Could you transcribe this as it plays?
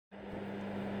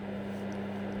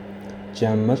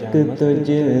चमक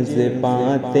तुझसे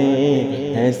पाते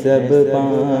हैं सब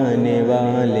पाने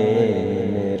वाले,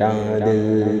 मेरा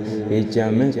दिल भी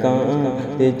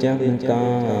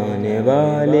चमकाने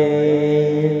वाले।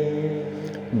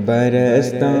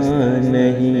 बरसता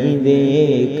नहीं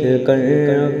देख कर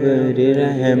अब्र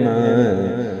रहमत,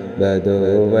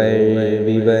 बदोवर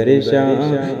भी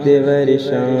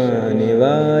वर्षाने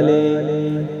वाले।